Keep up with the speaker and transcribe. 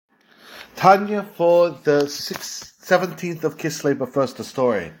Tanya for the 17th of Kislev, but first the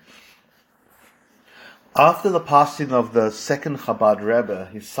story. After the passing of the second Chabad Rebbe,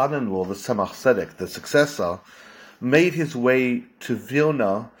 his son-in-law, the Tzemach Tzedek, the successor, made his way to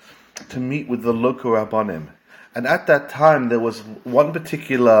Vilna to meet with the local Rabbanim. And at that time, there was one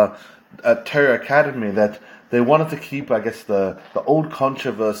particular Torah academy that they wanted to keep, I guess, the old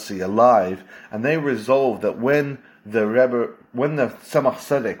controversy alive, and they resolved that when the Tzemach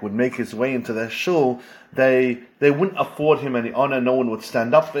Tzedek would make his way into their shul, they wouldn't afford him any honor. No one would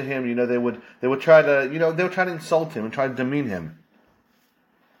stand up for him. They would try to insult him and try to demean him.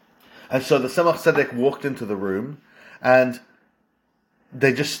 And so the Tzemach Tzedek walked into the room, and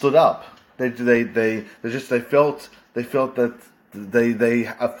they just stood up. They felt that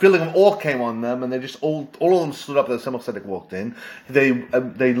a feeling of awe came on them, and they just all of them stood up. As Tzemach Tzedek walked in,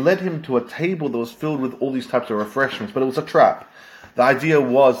 they led him to a table that was filled with all these types of refreshments, but it was a trap. The idea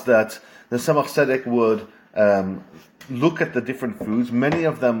was that the Tzemach Tzedek would look at the different foods. Many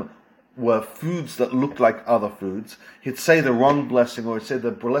of them were foods that looked like other foods. He'd say the wrong blessing, or he'd say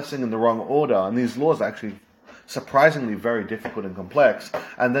the blessing in the wrong order, and these laws are actually surprisingly very difficult and complex.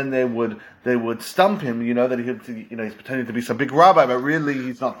 And then they would stump him, that he's pretending to be some big rabbi, but really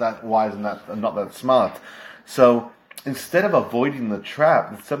he's not that wise and not that smart. So instead of avoiding the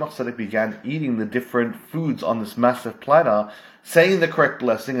trap, the Tzemach Tzedek began eating the different foods on this massive platter, saying the correct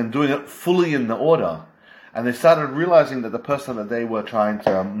blessing and doing it fully in the order. And they started realizing that the person that they were trying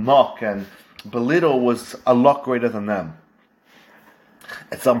to mock and belittle was a lot greater than them.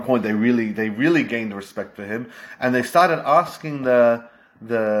 At some point, they really gained respect for him, and they started asking the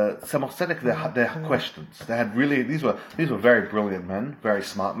Tzemach Tzedek their questions. They had these were very brilliant men, very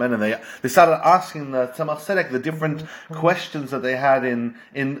smart men, and they started asking the Tzemach Tzedek the different questions that they had in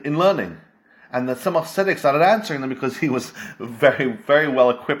learning. And the Tzemach Tzedek started answering them because he was very, very well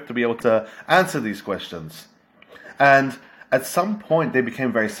equipped to be able to answer these questions. And at some point, they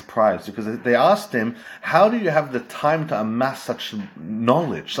became very surprised because they asked him, "How do you have the time to amass such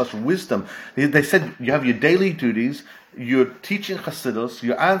knowledge, such wisdom?" They said, "You have your daily duties, you're teaching Chassidus,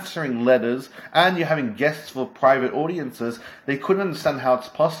 you're answering letters, and you're having guests for private audiences." They couldn't understand how it's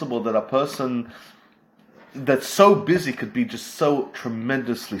possible that a person that's so busy could be just so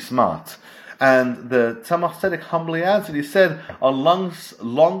tremendously smart. And the Tzemach Tzedek humbly answered. He said, "On long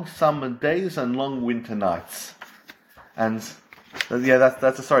summer days and long winter nights." And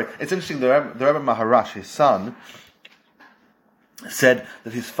that's a story. It's interesting. The Rebbe Maharash, his son, said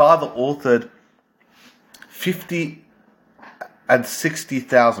that his father authored 50 and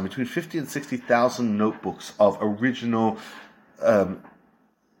 60,000, between 50 and 60,000 notebooks of original Torah.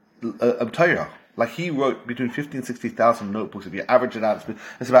 Like, he wrote between 50 and 60,000 notebooks. If you average it out,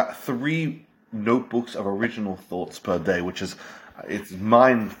 it's about 3 notebooks of original thoughts per day, which is it's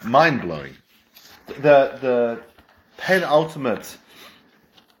mind blowing. The penultimate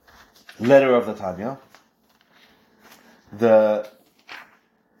letter of the Tanya, the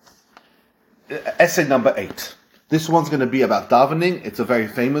essay number 8. This one's going to be about davening. It's a very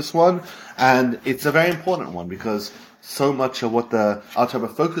famous one, and it's a very important one because so much of what the Alter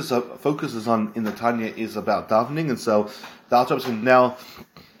Rebbe focuses on in the Tanya is about davening, and so the Alter Rebbe can now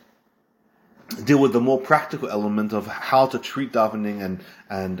deal with the more practical element of how to treat davening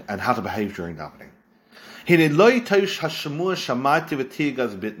and how to behave during davening. The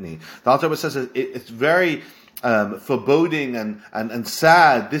Alter Rebbe says it's very foreboding and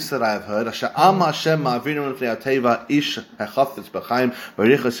sad, this that I have heard. He says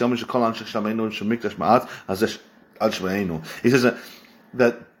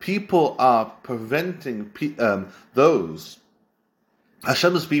that people are preventing those.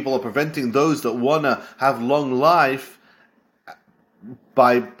 Hashem's people are preventing those that want to have long life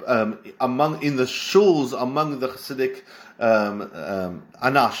by in the shuls among the Hasidic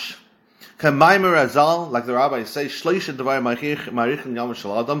anash. Like the rabbis say, the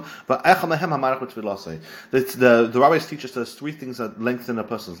rabbis teach us there's 3 things that lengthen a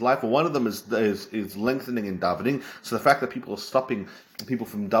person's life. Well, one of them is lengthening in davening. So the fact that people are stopping people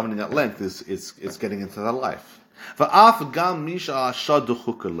from davening at length is getting into their life. Now, obviously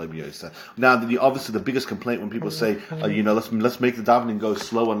the biggest complaint when people say, let's make the davening go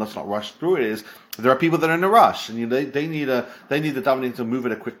slow and let's not rush through it is there are people that are in a rush and they need the davening to move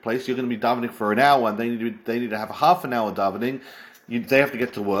at a quick pace. You're going to be davening for an hour and they need to have a half an hour davening. They have to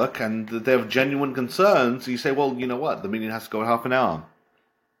get to work and they have genuine concerns. So you say, well, you know what? The meeting has to go half an hour.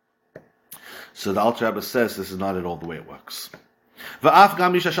 So the Alter Rebbe says this is not at all the way it works. ואף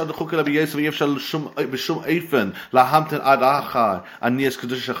גם מי שהשאר דחוק אליו בייסר ואי אפשר בשום אופן להמתין עד אחר הניאס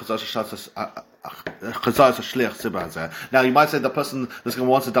קדושה של Chazal Shliach Tzibah. Now you might say the person that's going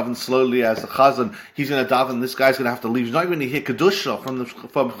to want to daven slowly as a chazan, he's going to daven, this guy's going to have to leave. He's not even going to hear kedusha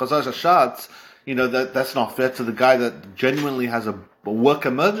from Chazal Hashatz. That's not fair to the guy that genuinely has a work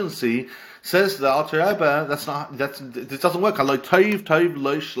emergency. Says the Alter Rebbe, this doesn't work.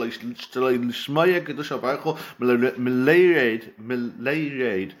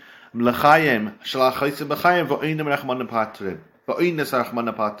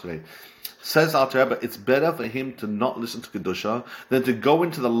 Says Alter Rebbe, it's better for him to not listen to Kedusha than to go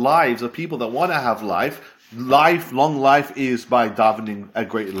into the lives of people that want to have life. Long life is by davening at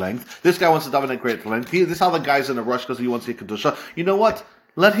great length. This guy wants to daven at great length. This other guy's in a rush because he wants to hear Kedusha. You know what?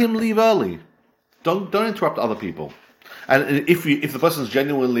 Let him leave early. Don't interrupt other people. And if the person's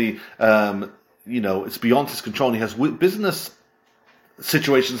genuinely, it's beyond his control and he has business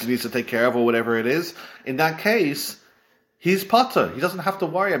situations he needs to take care of or whatever it is, in that case, he's pater. He doesn't have to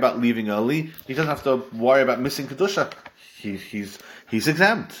worry about leaving early. He doesn't have to worry about missing Kedusha. He's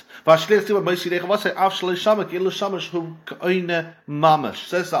exempt. Says the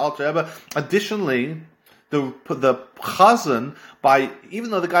Alter Rebbe, additionally, the chazan, even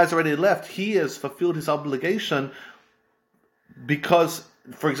though the guy's already left, he has fulfilled his obligation because,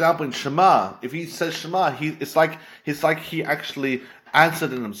 for example, in Shema, if he says Shema, it's like he actually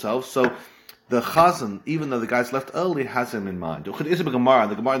answered in himself. So the chazan, even though the guy's left early, has him in mind. The Gemara,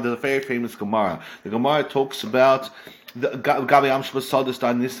 there's a very famous Gemara. The Gemara talks about that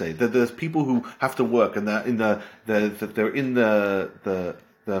there's people who have to work and they're in the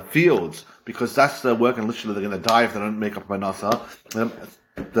fields because that's their work, and literally they're going to die if they don't make up Manasa. The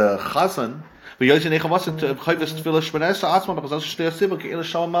chazan,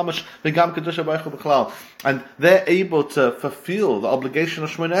 and they're able to fulfill the obligation of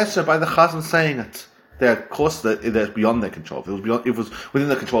Shmoneh Esrei by the chazan saying it. Of course, they're beyond their control. If it was within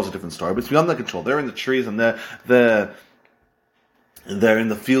their control, it's a different story. But it's beyond their control. They're in the trees and they're in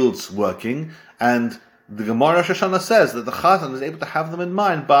the fields working. And the Gemara Rosh Hashanah says that the chazan is able to have them in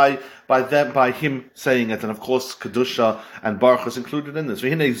mind by him saying it. And of course, kedusha and baruch is included in this.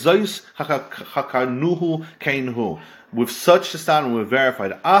 With such a standard, we're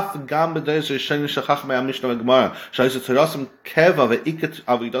verified.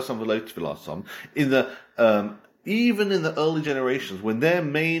 Even in the early generations, when their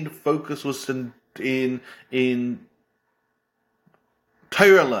main focus was in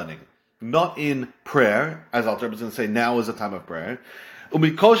Torah learning, not in prayer, as Alter Rebbe is going to say, now is the time of prayer.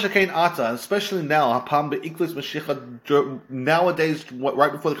 Especially now, nowadays,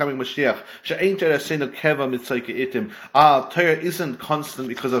 right before the coming Mashiach, Torah isn't constant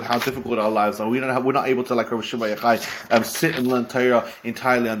because of how difficult our lives are. We're not able to, like Rav Shimon Yochai, sit and learn Torah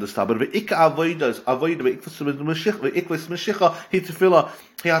entirely understand. But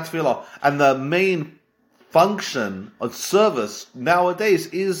and the main function of service nowadays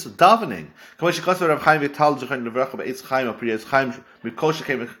is davening. And like the Rav Chaim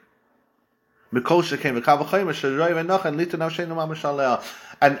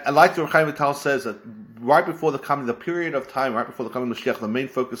Vital says, that right before the period of time, right before the coming Mashiach, the main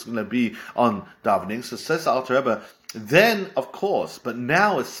focus is going to be on davening. So says the Alter Rebbe, then of course, but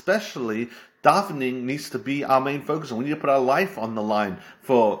now especially, davening needs to be our main focus, and we need to put our life on the line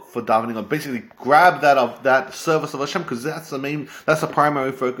for davening, and basically grab that service of Hashem, because that's the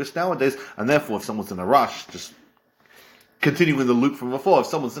primary focus nowadays. And therefore, if someone's in a rush, just continuing the loop from before, if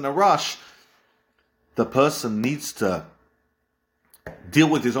someone's in a rush, the person needs to deal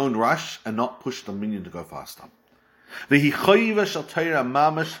with his own rush and not push the minion to go faster. And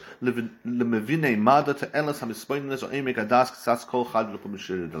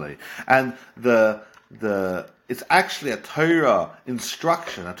it's actually a Torah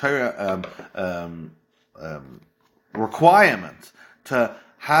instruction, a Torah requirement to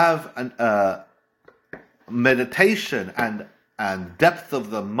have a meditation and depth of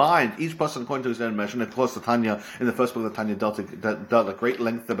the mind, each person according to his own measure. And of course, the Tanya, in the first book of the Tanya, dealt at great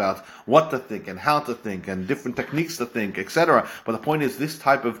length about what to think and how to think and different techniques to think, etc. But the point is, this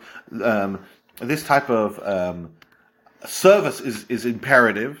type of service is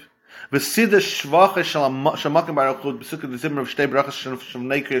imperative. Besides shvache shamakim baruchud besukah dezimmer of shtei brachas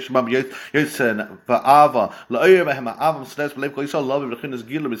shnei shmam yotzen va'ava la'oyer behem ha'avam sades b'lev kol yisrael love v'lechinas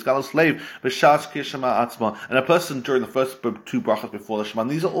gilu b'skalas slave b'shas kishama atzma. And a person during the first two brachas before the Shema.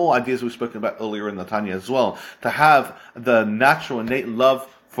 These are all ideas we've spoken about earlier in the Tanya as well. To have the natural innate love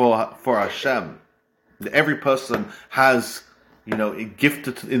for Hashem. Every person has,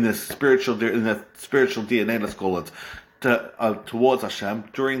 gifted in the spiritual DNA. Let's call it. towards Hashem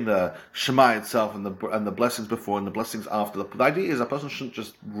during the Shema itself and the blessings before and the blessings after. The idea is a person shouldn't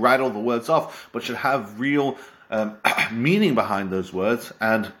just rattle the words off, but should have real meaning behind those words,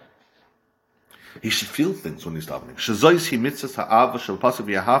 and he should feel things when he's davening. Shazois hi mitzvahs ha'ava shel pasuk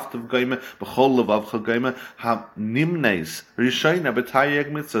v'yahavtav goyme b'chol levavcha goyme ha'nimneis rishayna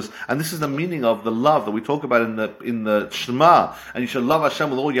b'tayeg mitzvahs. And this is the meaning of the love that we talk about in the Shema. And you should love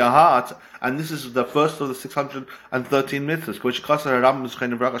Hashem with all your heart. And this is the first of the 613 mitzvahs. Which kasar Rambam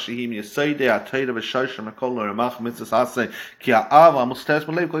Zchein Vracha shehim yesodei ha'teira v'shoshem ha'kol l'ramach mitzvahs hasei ki ha'ava mustes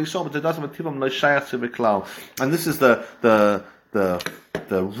b'lev kol yisrael b'tedas v'tivam lo shayach to b'klal. And this is the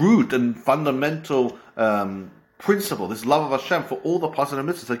root and fundamental principle, this love of Hashem for all the positive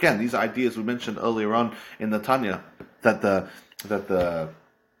mitzvahs. Again, these are ideas we mentioned earlier on in the Tanya, that the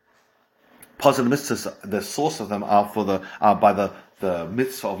positive mitzvahs, the source of them are by the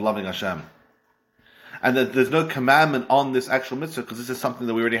mitzvah of loving Hashem. And that there's no commandment on this actual mitzvah, because this is something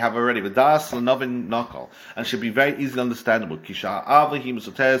that we already have already. V'das l'novin nakal, and should be very easily understandable. Kisha avahim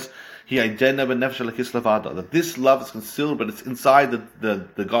sotes he idena b'nefesh lekislev ada, that this love is concealed, but it's inside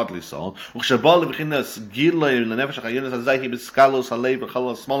the godly soul. U'kshabal b'chinas gilei l'nefesh ha'chayunis azay hi b'skalos ha'lei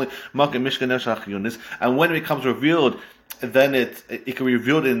v'chalos smali makim mishkan nefesh ha'chayunis. And when it becomes revealed, then it can be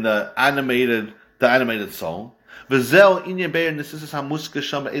revealed in the animated soul. And this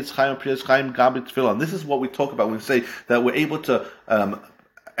is what we talk about when we say that we're able to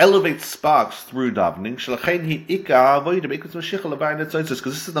elevate sparks through davening.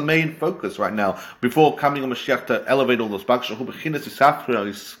 Because this is the main focus right now before coming on Mashiach, to elevate all those sparks.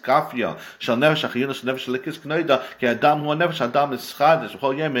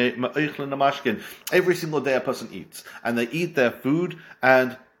 Every single day a person eats, and they eat their food,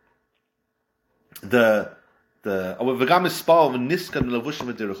 and so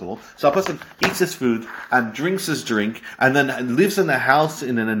a person eats his food and drinks his drink, and then lives in a house,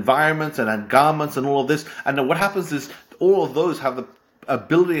 in an environment, and garments and all of this. And then what happens is all of those have the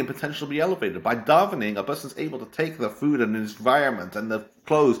ability and potential to be elevated. By davening, a person is able to take the food and his environment and the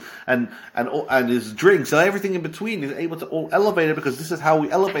clothes and his drinks and everything in between, is able to all elevate it, because this is how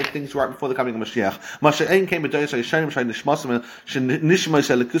we elevate things right before the coming of Mashiach.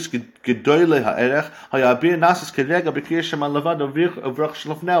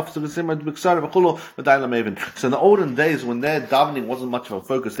 So in the olden days, when their davening wasn't much of a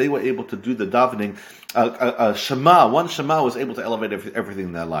focus, they were able to do the davening. One Shema was able to elevate everything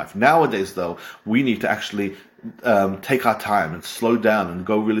in their life. Nowadays, though, we need to actually take our time and slow down and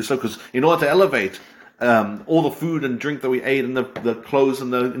go really slow, because in order to elevate all the food and drink that we ate, and the clothes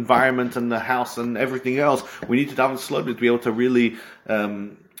and the environment and the house and everything else, we need to daven slowly to be able to really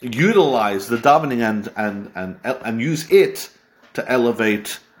utilize the davening and use it to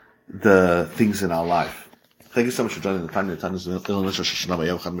elevate the things in our life. Thank you so much for joining the Tanya. Tanya's illness or Shishna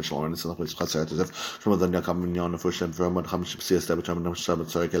Yavchan Mishal, and it's not place Chatzar to Zef from the Tanya Kaminion of Fush and Vermont Hamship CS Debatam and Shabbat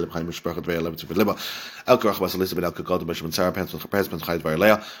Sorry Caleb Haim Mishpachat Vay Lev to Liba Elkrach was Elizabeth Elka God Bishop and Sarah Pants with President Chayt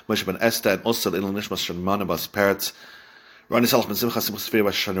Varlea Moshe ben Esther, and also the illness was Shanman Bas Parrots Ronnie Salman Simcha Simcha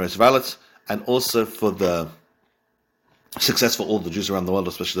was Shanres Valets, and also for the success for all the Jews around the world,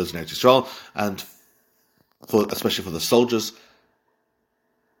 especially those in Eretz Yisrael, and especially for the soldiers.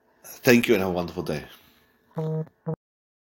 Thank you and have a wonderful day.